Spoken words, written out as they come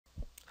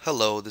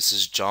Hello, this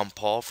is John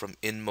Paul from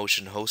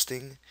InMotion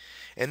Hosting,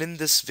 and in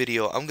this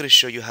video I'm going to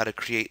show you how to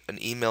create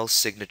an email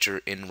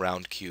signature in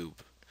RoundCube.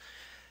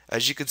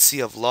 As you can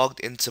see, I've logged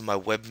into my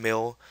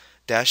webmail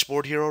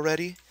dashboard here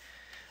already.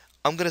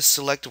 I'm going to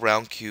select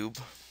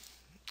RoundCube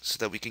so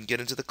that we can get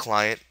into the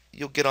client.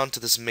 You'll get onto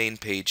this main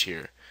page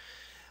here.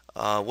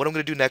 What I'm going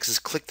to do next is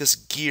click this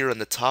gear on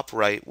the top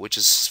right, which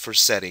is for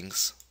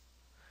settings,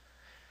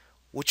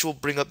 which will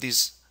bring up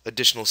these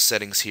additional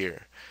settings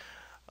here.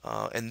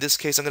 In this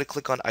case, I'm going to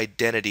click on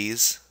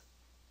identities,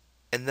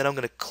 and then I'm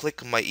going to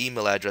click my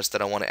email address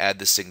that I want to add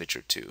the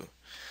signature to.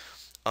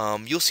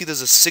 You'll see there's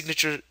a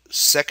signature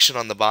section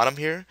on the bottom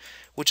here,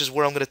 which is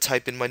where I'm going to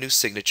type in my new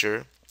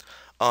signature.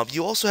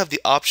 You also have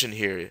the option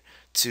here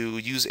to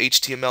use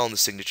HTML in the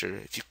signature.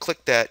 If you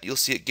click that, you'll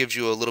see it gives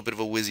you a little bit of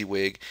a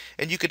WYSIWYG,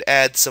 and you could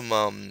add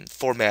some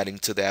formatting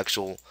to the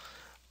actual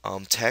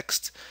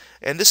text.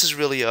 And this is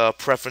really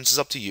preference, is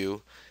up to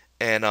you.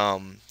 And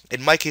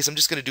in my case, I'm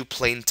just going to do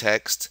plain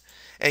text.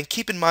 And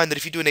keep in mind that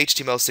if you do an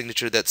HTML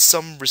signature, that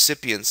some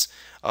recipients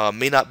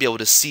may not be able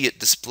to see it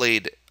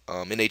displayed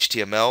in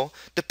HTML,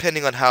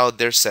 depending on how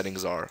their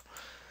settings are.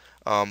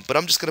 But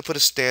I'm just going to put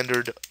a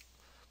standard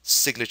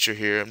signature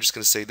here. I'm just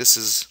going to say this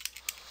is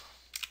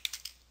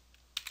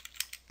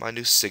my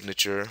new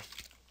signature.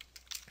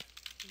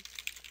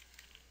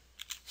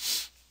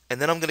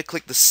 And then I'm going to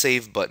click the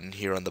Save button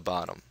here on the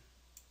bottom.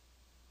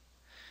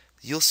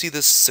 You'll see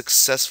this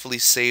successfully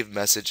saved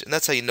message, and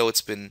that's how you know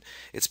it's been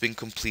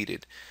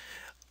completed.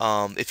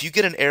 If you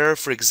get an error,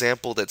 for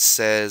example, that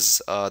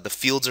says the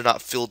fields are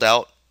not filled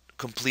out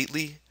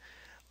completely,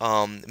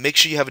 make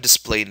sure you have a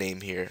display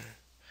name here.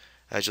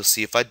 As you'll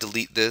see, if I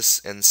delete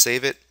this and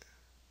save it,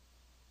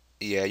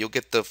 yeah, you'll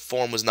get the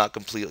form was not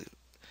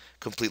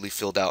completely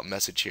filled out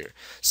message here.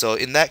 So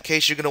in that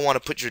case, you're going to want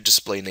to put your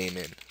display name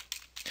in.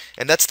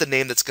 And that's the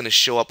name that's going to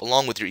show up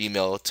along with your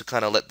email to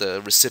kind of let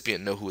the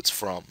recipient know who it's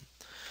from.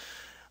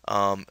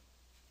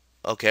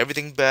 Okay,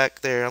 everything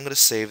back there. I'm going to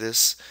save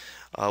this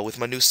with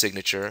my new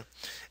signature,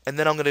 and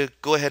then I'm going to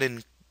go ahead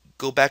and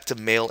go back to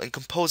mail and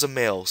compose a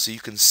mail so you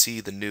can see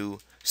the new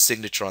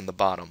signature on the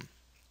bottom.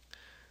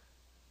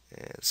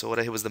 And so what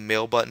I hit was the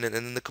mail button and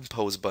then the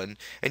compose button,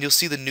 and you'll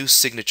see the new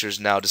signatures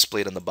now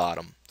displayed on the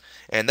bottom.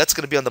 And that's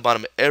going to be on the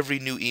bottom of every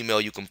new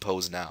email you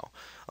compose now.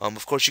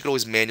 Of course, you could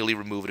always manually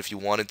remove it if you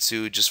wanted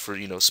to, just for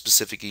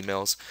specific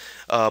emails.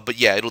 But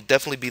yeah, it'll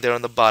definitely be there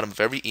on the bottom of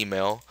every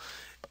email,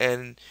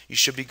 and you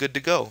should be good to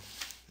go.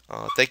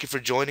 Thank you for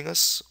joining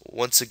us.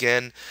 Once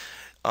again,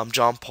 I'm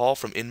John Paul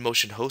from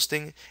InMotion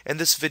Hosting, and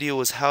this video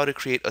is how to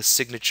create a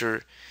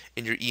signature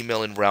in your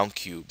email in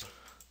RoundCube.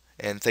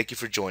 And thank you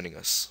for joining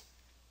us.